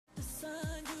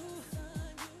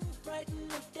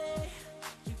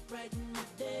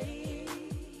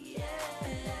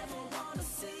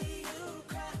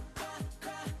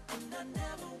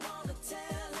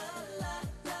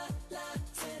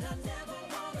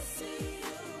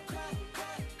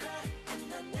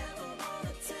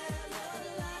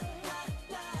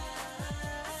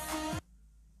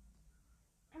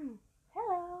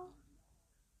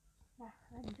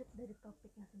dari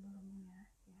topik yang sebelumnya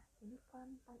ya. Jadi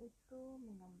Valentine itu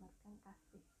menggambarkan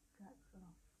kasih God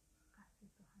love,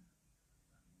 kasih Tuhan.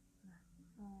 Nah,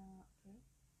 oke.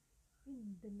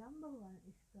 The number one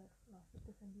is God's love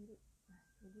itu sendiri. Nah,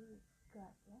 jadi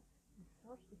God ya, the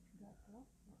source is God's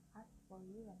love for us, for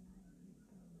you and I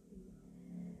gitu. Jadi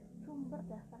sumber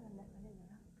dasar dan dasarnya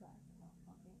adalah God's love.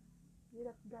 Okay.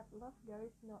 Without God love, there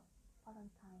is no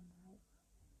Valentine, right?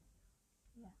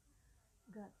 Ya, yeah.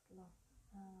 God's love.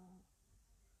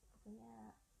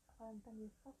 Pokoknya Valentine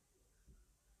itself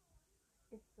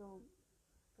it's so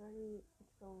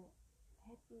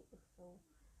happy, it's so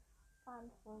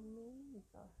fun for me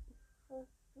because it's so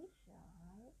special,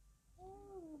 right?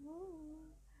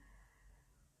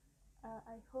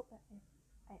 I hope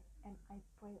I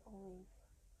pray always.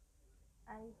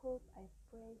 I hope I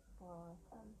pray for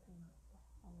something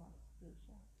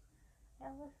special.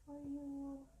 I always for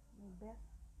you my best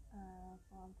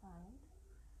Valentine.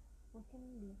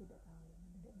 Mungkin dia tidak tahu ya,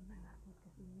 tidak mendengar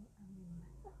podcast ini. Amin.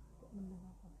 Tidak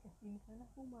mendengar podcast ini karena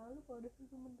aku malu kalau ada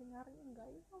sesuatu mendengarnya. Enggak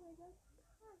ya, oh my god.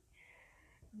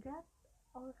 God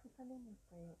always listening my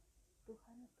prayer.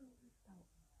 Tuhan itu tahu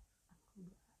aku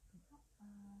doa apa,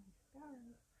 his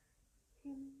parents,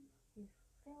 him, his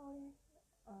family,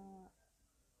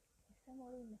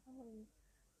 my family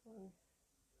always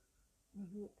be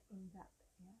good in that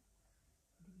ya.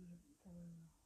 Jadi gitu.